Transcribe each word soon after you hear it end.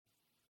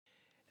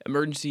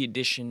Emergency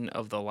edition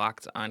of the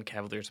Locked On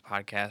Cavaliers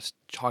podcast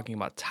talking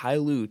about Ty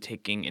Lue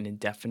taking an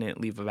indefinite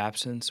leave of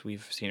absence.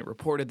 We've seen it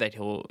reported that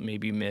he'll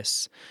maybe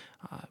miss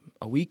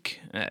a week.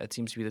 It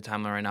seems to be the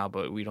timeline right now,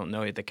 but we don't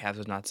know yet. The Cavs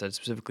has not said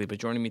specifically. But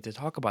joining me to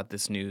talk about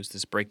this news,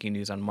 this breaking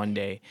news on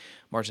Monday,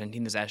 March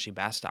 19th, is Ashley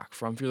Bastock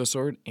from Fearless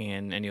Sword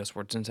and NEO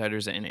Sports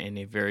Insiders and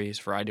a various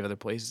variety of other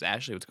places.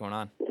 Ashley, what's going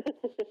on?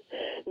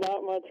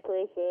 Not much,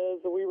 Chris. As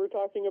we were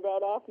talking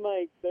about off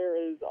mic, there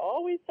is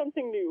always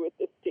something new with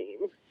this team.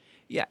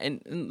 Yeah,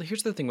 and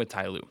here's the thing with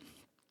Ty Lue.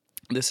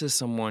 This is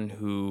someone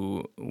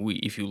who,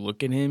 if you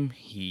look at him,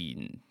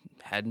 he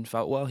hadn't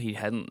felt well. He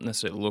hadn't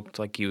necessarily looked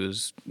like he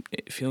was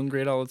feeling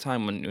great all the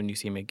time when you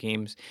see him at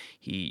games.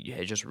 He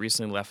had just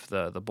recently left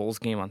the Bulls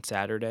game on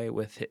Saturday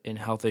with a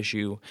health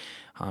issue.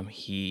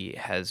 He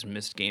has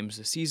missed games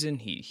this season.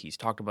 He's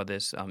talked about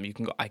this. You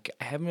can go. I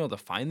haven't been able to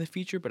find the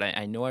feature, but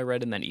I know I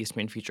read in that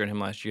Eastman feature on him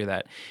last year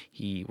that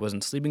he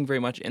wasn't sleeping very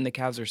much, and the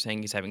Cavs are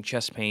saying he's having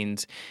chest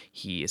pains.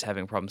 He is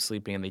having problems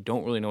sleeping, and they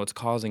don't really know what's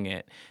causing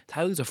it.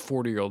 Ty Lue's a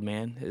 40-year-old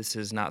man. This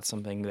is not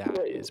something that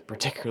is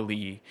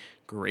particularly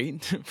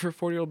great for a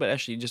 40-year-old, but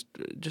actually this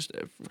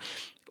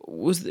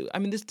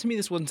to me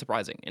this wasn't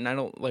surprising, and I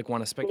don't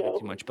want to speculate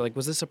too much, but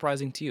was this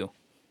surprising to you?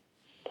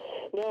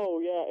 No,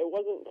 yeah, it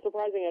wasn't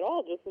surprising at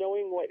all, just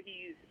knowing what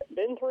he's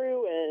been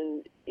through.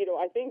 And,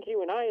 I think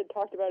you and I had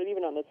talked about it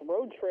even on this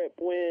road trip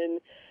when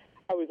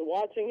I was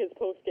watching his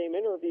post-game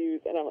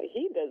interviews, and I'm like,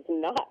 he does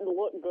not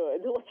look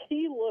good.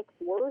 He looks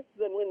worse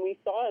than when we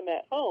saw him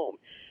at home.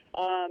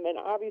 And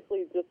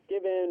obviously, just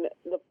given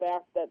the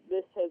fact that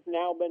this has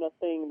now been a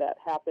thing that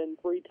happened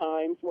 3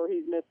 times where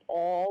he's missed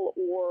all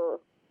or,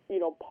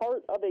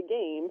 part of a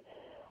game,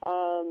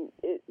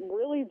 it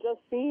really just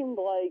seemed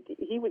like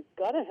he was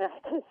going to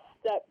have to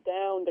step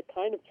down to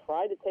kind of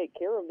try to take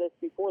care of this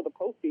before the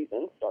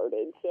postseason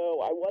started. So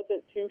I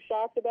wasn't too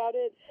shocked about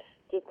it,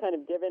 just kind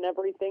of given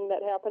everything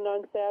that happened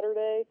on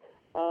Saturday.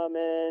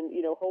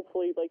 And,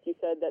 hopefully, like you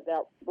said,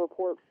 that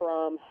report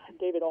from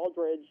David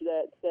Aldridge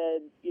that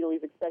said,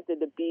 he's expected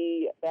to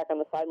be back on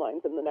the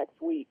sidelines in the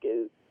next week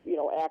is,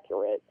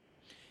 accurate.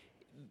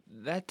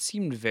 That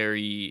seemed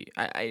very.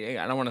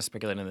 I don't want to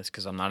speculate on this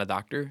because I'm not a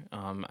doctor.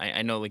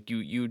 I know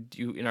you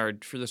in our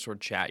For the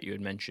Sword chat you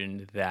had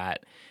mentioned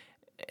that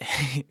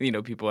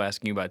people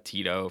asking you about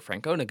Tito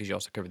Francona because you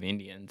also cover the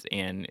Indians,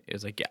 and it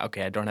was like, yeah,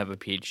 okay, I don't have a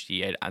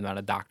PhD. I'm not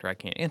a doctor. I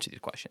can't answer these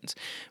questions.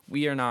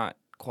 We are not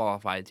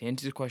qualified to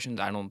answer these questions.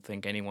 I don't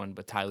think anyone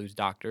but Ty Lue's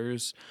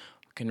doctors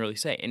can really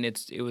say. And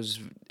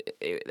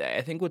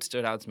I think what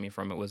stood out to me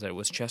from it was that it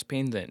was chest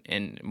pains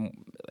and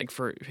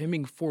for him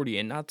being 40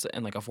 and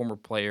like a former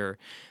player,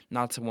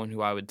 not someone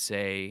who I would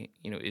say,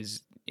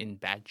 is in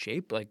bad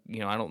shape. I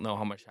don't know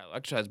how much Ty Lue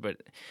exercises,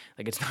 but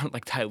it's not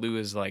like Ty Lue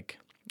is like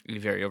a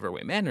very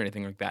overweight man or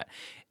anything like that.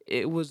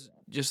 It was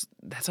just,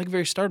 that's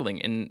very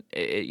startling. And,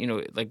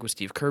 with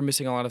Steve Kerr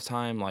missing a lot of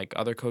time, like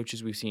other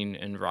coaches we've seen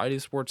in a variety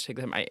of sports take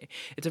them,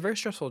 it's a very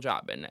stressful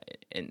job. And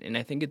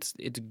I think it's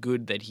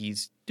good that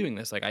he's doing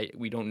this.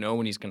 We don't know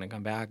when he's going to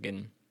come back,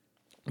 and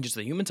just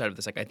the human side of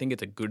this, I think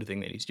it's a good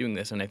thing that he's doing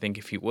this. And I think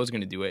if he was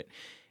going to do it,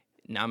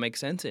 now makes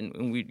sense. And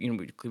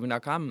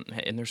Cleveland.com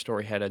in their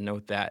story had a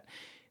note that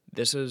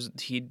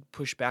he'd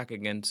push back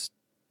against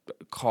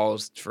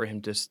calls for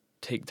him to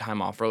take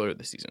time off earlier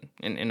this season.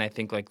 And I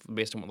think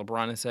based on what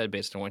LeBron has said,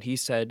 based on what he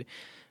said,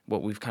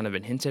 what we've kind of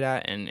been hinted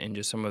at, and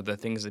just some of the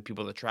things that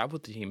people that travel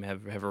with the team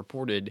have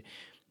reported,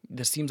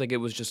 this seems like it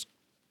was just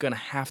going to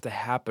have to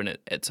happen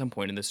at some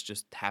point, and this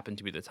just happened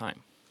to be the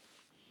time.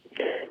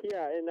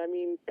 Yeah, and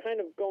kind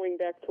of going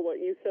back to what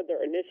you said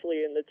there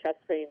initially, and the chest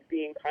pains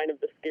being kind of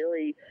the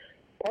scary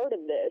part of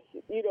this,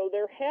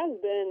 there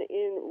has been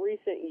in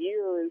recent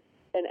years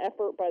an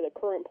effort by the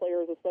current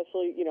players,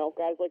 especially,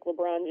 guys like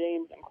LeBron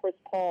James and Chris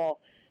Paul,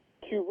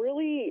 to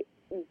really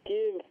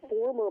give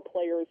former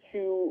players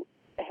who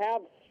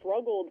have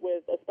struggled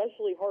with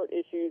especially heart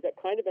issues at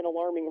kind of an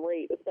alarming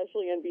rate,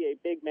 especially NBA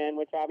big men,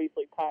 which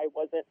obviously Ty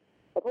wasn't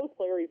a post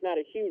player. He's not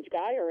a huge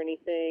guy or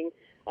anything.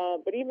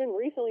 But even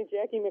recently,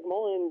 Jackie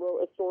McMullen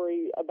wrote a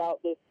story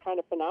about this kind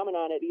of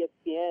phenomenon at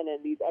ESPN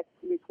and these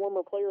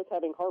former players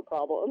having heart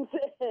problems.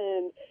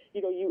 And,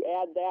 you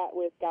add that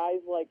with guys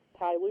like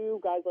Ty Lue,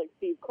 guys like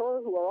Steve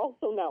Kerr, who are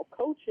also now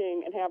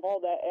coaching and have all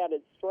that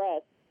added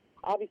stress.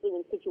 Obviously,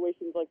 when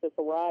situations like this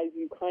arise,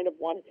 you kind of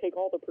want to take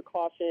all the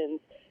precautions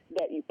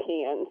that you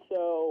can.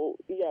 So,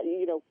 yeah,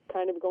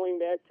 kind of going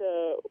back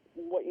to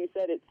what you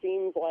said, it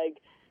seems like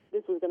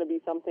this was going to be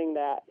something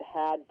that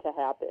had to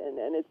happen.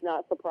 And it's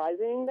not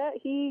surprising that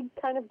he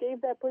kind of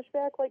gave that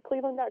pushback like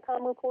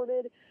Cleveland.com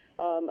reported,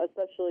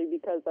 especially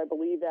because I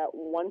believe at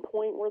one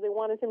point where they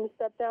wanted him to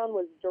step down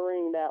was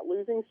during that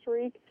losing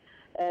streak.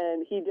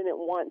 And he didn't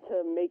want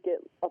to make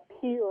it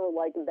appear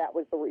like that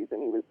was the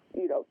reason he was,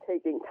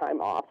 taking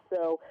time off.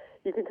 So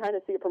you can kind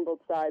of see it from both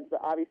sides.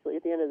 But obviously,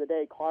 at the end of the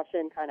day,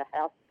 caution kind of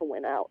has to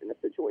win out in a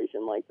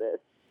situation like this.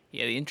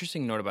 Yeah, the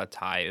interesting note about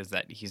Ty is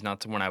that he's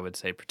not someone I would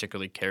say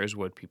particularly cares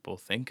what people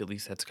think. At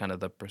least that's kind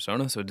of the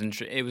persona. So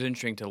it was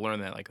interesting to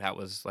learn that like that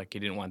was like he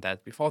didn't want that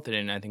to be faulted.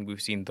 And I think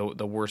we've seen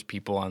the worst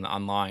people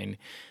online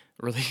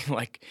really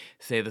like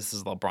say this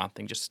is a LeBron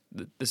thing. Just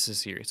this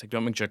is serious. Like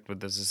don't make joke with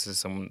this. This is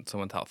someone's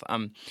health.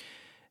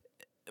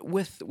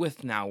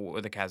 With now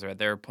where the Cavs are at,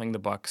 they're playing the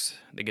Bucks.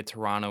 They get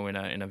Toronto in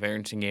a very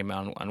interesting game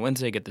on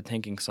Wednesday. Get the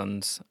tanking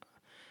Suns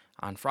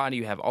on Friday.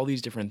 You have all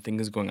these different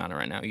things going on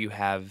right now. You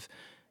have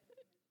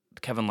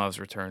Kevin Love's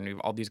return. You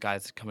have all these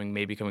guys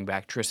maybe coming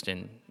back.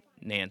 Tristan,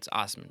 Nance,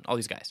 Osman, all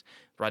these guys.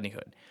 Rodney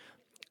Hood.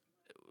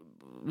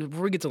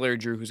 Before we get to Larry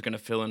Drew, who's going to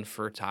fill in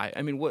for Ty,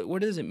 I mean,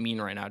 what does it mean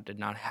right now to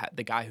not have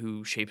the guy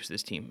who shapes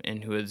this team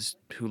and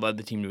who led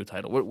the team to a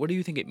title? What do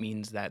you think it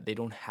means that they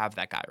don't have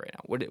that guy right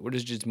now? What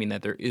does it just mean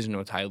that there is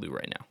no Ty Lue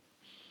right now?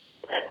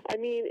 I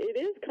mean, it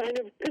is kind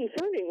of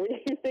concerning when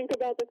you think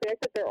about the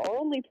fact that there are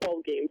only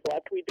 12 games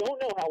left. We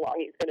don't know how long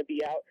he's going to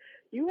be out.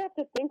 You have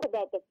to think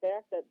about the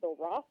fact that the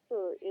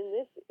roster in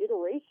this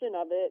iteration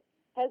of it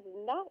has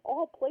not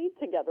all played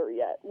together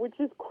yet, which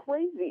is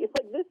crazy.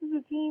 Like, this is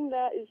a team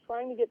that is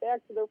trying to get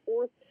back to their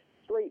fourth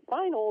straight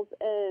finals,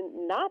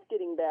 and not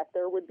getting back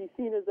there would be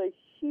seen as a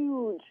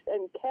huge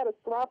and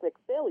catastrophic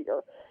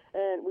failure.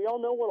 And we all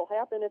know what will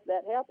happen if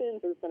that happens.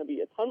 There's going to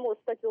be a ton more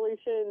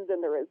speculation than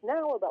there is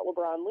now about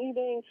LeBron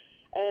leaving.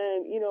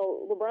 And, you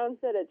know,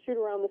 LeBron said at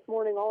shoot-around this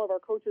morning, all of our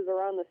coaches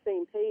are on the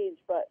same page.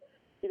 But,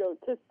 you know,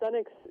 to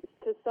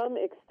some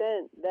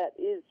extent, that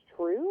is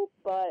true.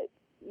 But,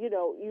 you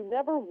know, you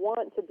never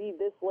want to be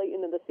this late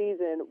into the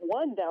season,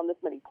 one, down this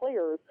many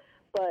players,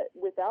 but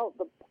without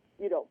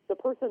the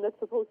person that's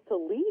supposed to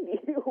lead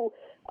you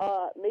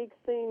makes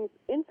things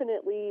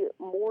infinitely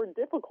more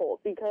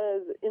difficult,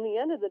 because in the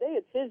end of the day,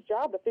 it's his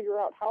job to figure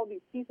out how these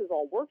pieces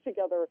all work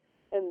together,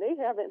 and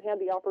they haven't had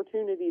the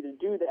opportunity to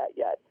do that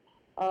yet.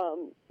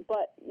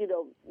 But, you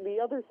know, the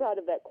other side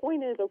of that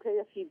coin is, okay,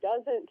 if he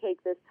doesn't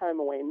take this time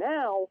away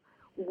now,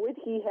 would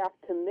he have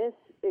to miss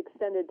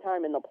extended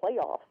time in the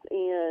playoffs?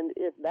 And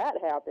if that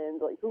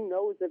happens, like, who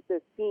knows if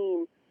this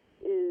team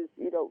is,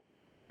 you know,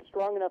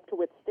 strong enough to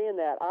withstand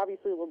that.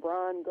 Obviously,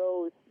 LeBron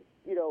goes,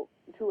 you know,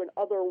 to an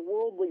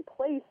otherworldly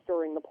place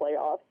during the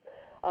playoffs.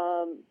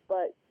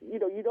 But, you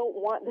know, you don't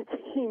want the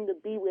team to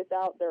be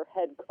without their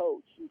head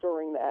coach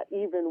during that,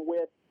 even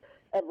with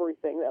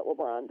everything that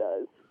LeBron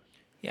does.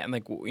 Yeah, and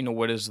like, you know,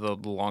 what is the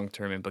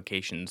long-term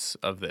implications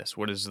of this?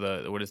 What is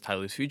Ty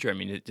Lue's future? I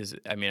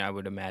mean, I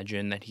would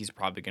imagine that he's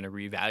probably going to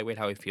reevaluate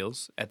how he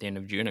feels at the end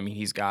of June. I mean,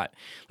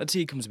 let's say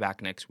he comes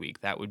back next week.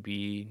 That would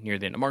be near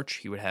the end of March.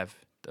 He would have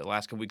the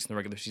last couple weeks in the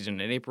regular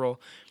season in April.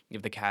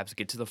 If the Cavs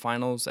get to the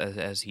finals,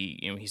 as he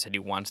said he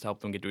wants to help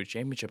them get to a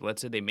championship,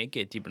 let's say they make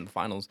it deep in the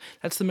finals,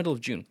 that's the middle of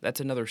June.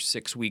 That's another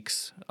 6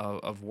 weeks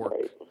of work.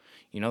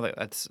 You know,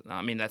 that's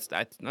not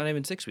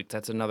even 6 weeks.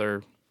 That's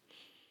another,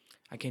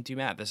 I can't do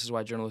math. This is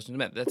why journalists do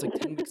math. That's like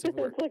 10 weeks of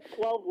work. It's like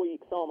 12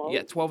 weeks almost.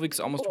 Yeah, 12 weeks,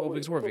 almost 12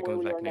 weeks work if he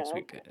comes back next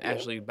week. Yeah.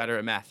 Ashley, better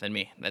at math than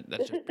me.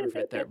 That's just proof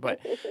right there.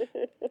 But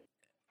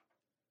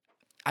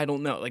I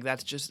don't know. Like,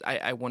 that's just,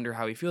 I wonder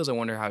how he feels. I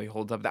wonder how he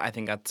holds up. I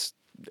think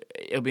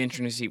it'll be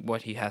interesting to see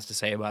what he has to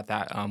say about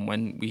that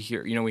when we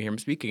hear him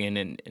speaking.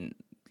 And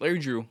Larry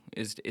Drew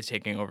is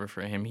taking over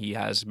for him. He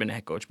has been a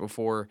head coach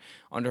before,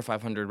 under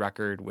 500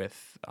 record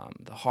with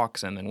the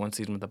Hawks, and then one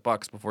season with the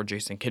Bucks before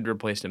Jason Kidd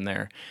replaced him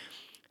there.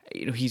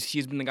 You know,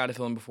 he's been the guy to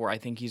fill in before. I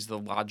think he's the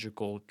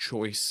logical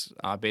choice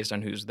based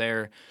on who's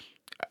there.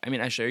 I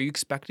mean, Ashley, are you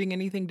expecting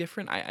anything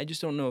different? I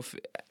just don't know if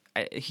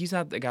he's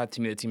not the guy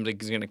to me that seems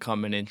like he's going to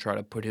come in and try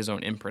to put his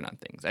own imprint on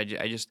things. I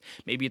just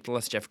maybe it's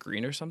less Jeff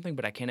Green or something,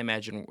 but I can't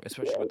imagine,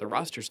 especially with the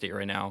roster state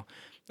right now,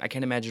 I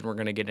can't imagine we're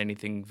going to get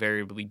anything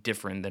variably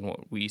different than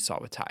what we saw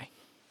with Ty.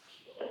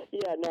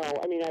 Yeah, no,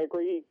 I mean, I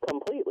agree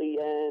completely.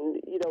 And,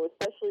 you know,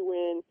 especially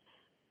when,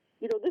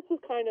 you know, this is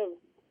kind of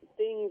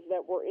things that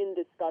were in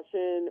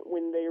discussion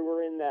when they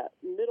were in that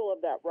middle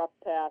of that rough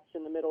patch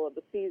in the middle of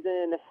the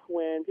season,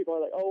 when people are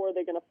like, oh, are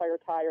they going to fire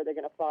Ty? Are they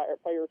going to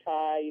fire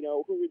Ty? You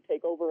know, who would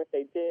take over if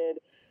they did?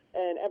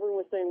 And everyone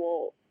was saying,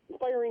 well,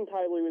 firing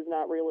Ty Lue is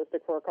not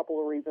realistic for a couple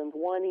of reasons.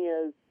 One, he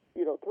has,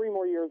 you know, 3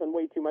 more years and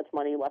way too much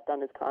money left on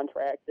his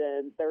contract,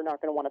 and they're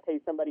not going to want to pay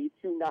somebody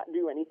to not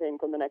do anything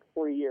for the next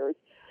 4 years.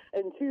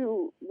 And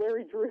 2,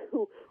 Larry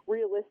Drew,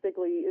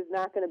 realistically, is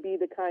not going to be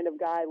the kind of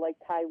guy like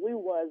Ty Lue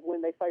was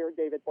when they fired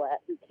David Blatt,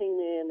 who came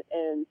in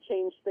and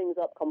changed things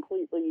up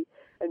completely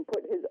and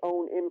put his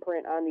own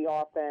imprint on the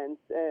offense.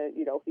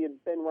 You know, he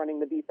had been running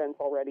the defense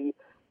already.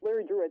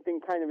 Larry Drew, I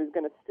think, kind of is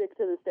going to stick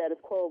to the status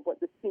quo of what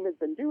this team has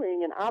been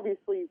doing, and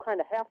obviously you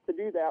kind of have to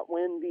do that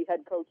when the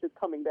head coach is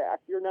coming back.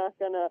 You're not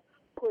going to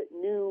put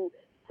new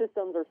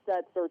systems or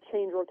sets or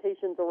change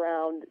rotations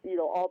around, you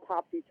know, all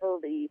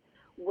topsy-turvy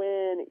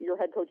when your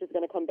head coach is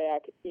going to come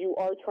back. You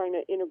are trying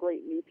to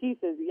integrate new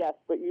pieces, yes,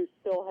 but you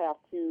still have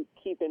to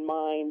keep in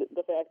mind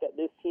the fact that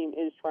this team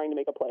is trying to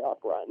make a playoff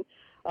run.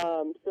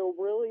 So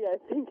really, I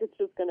think it's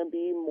just going to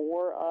be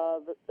more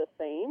of the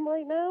same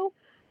right now.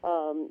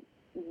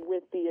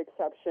 with the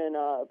exception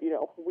of,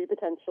 we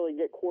potentially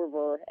get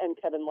Corver and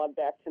Kevin Love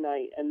back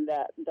tonight, and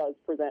that does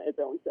present its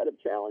own set of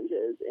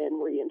challenges in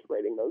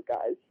reintegrating those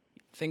guys.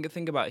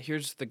 Think about,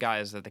 here's the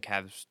guys that the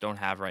Cavs don't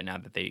have right now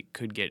that they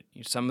could get.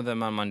 Some of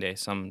them on Monday,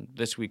 some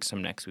this week,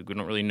 some next week. We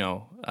don't really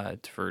know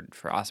for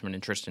Osman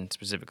and Tristan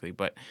specifically,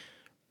 but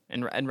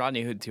and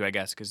Rodney Hood too, I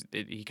guess, because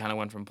he kind of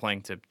went from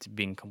playing to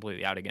being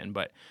completely out again.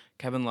 But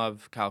Kevin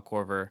Love, Kyle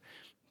Korver,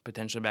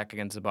 potentially back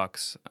against the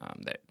Bucks.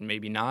 That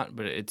maybe not,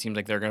 but it seems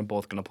like they're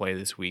both going to play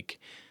this week.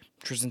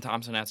 Tristan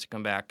Thompson has to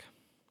come back.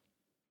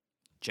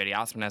 Jetty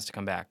Osman has to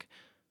come back.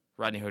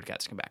 Rodney Hood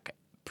has to come back.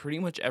 Pretty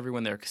much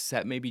everyone there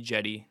except maybe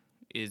Jetty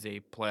is a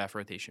playoff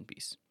rotation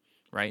piece,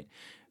 right?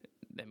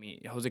 I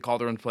mean, Jose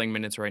Calderon's playing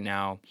minutes right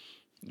now.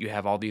 You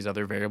have all these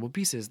other variable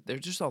pieces.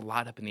 There's just a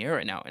lot up in the air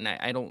right now, and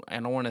I don't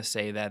want to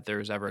say that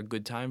there's ever a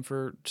good time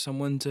for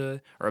someone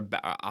to, or a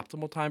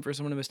optimal time for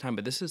someone to miss time.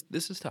 But this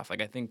is tough. Like,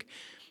 I think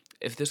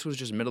if this was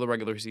just middle of the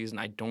regular season,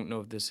 I don't know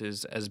if this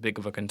is as big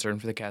of a concern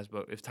for the Cavs.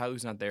 But if Ty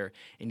Lue's not there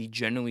and he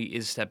generally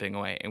is stepping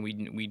away, and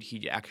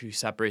he actually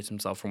separates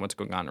himself from what's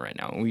going on right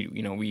now, and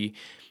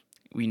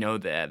we know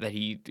that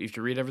he, if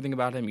you read everything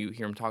about him, you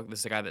hear him talk. This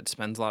is a guy that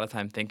spends a lot of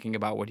time thinking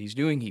about what he's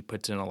doing. He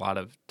puts in a lot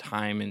of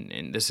time,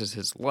 and this is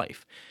his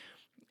life.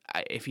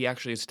 If he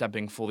actually is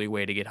stepping fully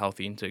away to get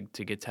healthy and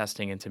to get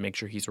testing and to make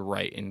sure he's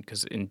right and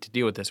to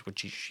deal with this,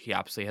 which he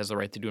obviously has the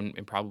right to do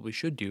and probably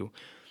should do,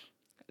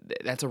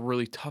 that's a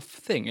really tough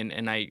thing.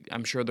 And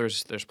I'm sure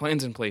there's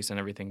plans in place and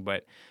everything,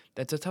 but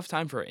that's a tough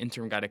time for an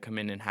interim guy to come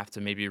in and have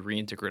to maybe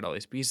reintegrate all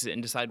these pieces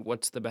and decide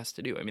what's the best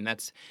to do. I mean,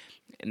 that's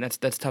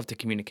tough to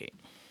communicate.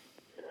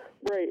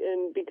 Right,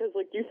 and because,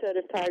 like you said,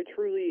 if Ty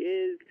truly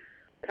is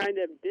kind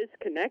of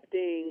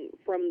disconnecting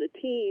from the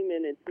team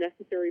and it's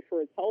necessary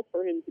for his health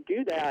for him to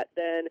do that,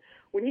 then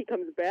when he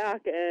comes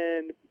back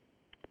and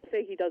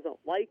say he doesn't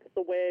like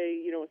the way,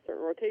 a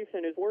certain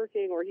rotation is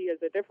working, or he has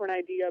a different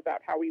idea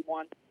about how he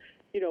wants,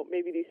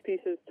 maybe these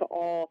pieces to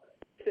all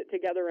fit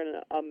together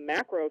in a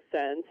macro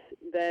sense,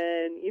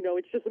 then,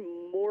 it's just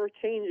more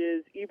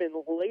changes even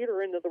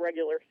later into the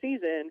regular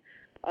season,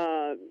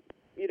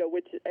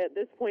 which at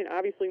this point,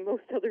 obviously,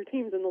 most other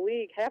teams in the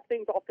league have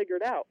things all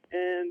figured out.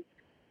 And,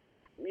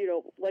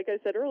 like I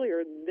said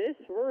earlier, this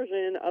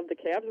version of the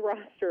Cavs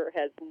roster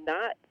has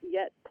not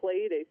yet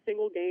played a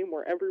single game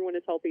where everyone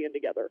is healthy and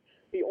together.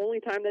 The only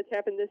time that's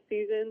happened this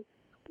season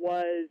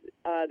was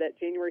that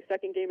January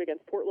 2nd game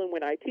against Portland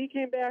when IT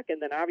came back,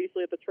 and then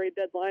obviously at the trade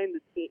deadline,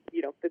 the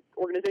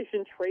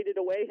organization traded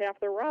away half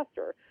their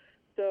roster.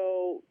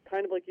 So,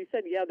 kind of like you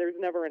said, yeah, there's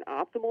never an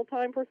optimal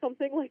time for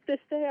something like this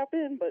to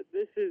happen, but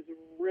this is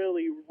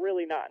really,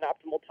 really not an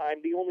optimal time.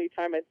 The only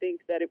time I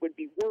think that it would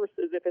be worse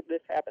is if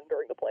this happened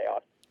during the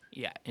playoffs.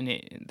 Yeah,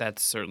 and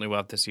that's certainly, we'll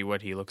have to see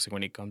what he looks like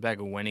when he comes back,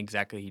 or when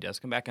exactly he does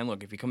come back. And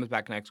look, if he comes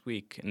back next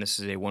week, and this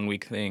is a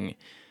one-week thing,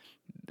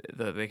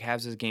 the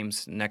Cavs'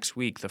 games next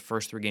week, the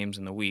first 3 games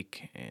in the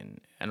week, and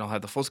I don't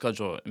have the full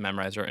schedule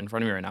memorized in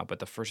front of me right now, but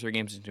the first 3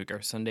 games this week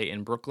are Sunday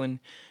in Brooklyn,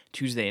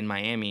 Tuesday in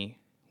Miami,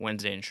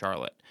 Wednesday in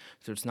Charlotte.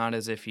 So it's not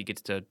as if he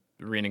gets to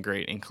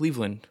reintegrate in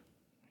Cleveland.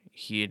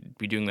 He'd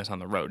be doing this on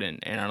the road, and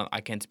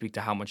I can't speak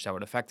to how much that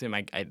would affect him.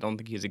 I don't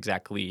think he's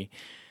exactly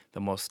the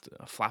most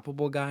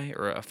flappable guy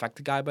or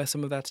affected guy by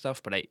some of that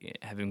stuff, but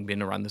having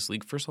been around this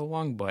league for so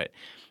long, but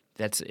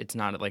it's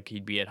not like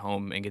he'd be at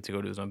home and get to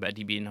go to his own bed.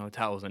 He'd be in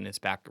hotels, and it's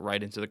back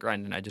right into the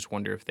grind, and I just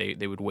wonder if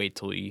they would wait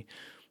till he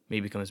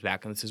maybe comes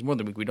back. And this is more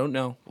than a week. We don't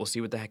know. We'll see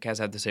what the Cavs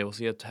have to say. We'll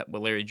see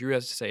what Larry Drew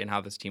has to say and how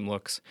this team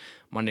looks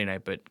Monday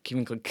night. But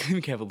Cleveland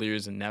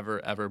Cavaliers is never,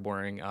 ever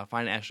boring.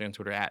 Find Ashley on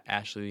Twitter at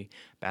Ashley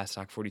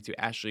Bastock42.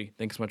 Ashley,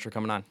 thanks so much for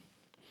coming on.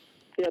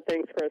 Yeah,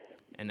 thanks, Chris.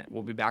 And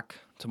we'll be back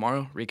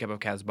tomorrow. Recap of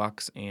Cavs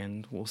Bucks,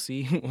 and we'll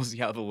see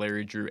how the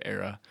Larry Drew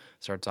era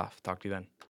starts off. Talk to you then.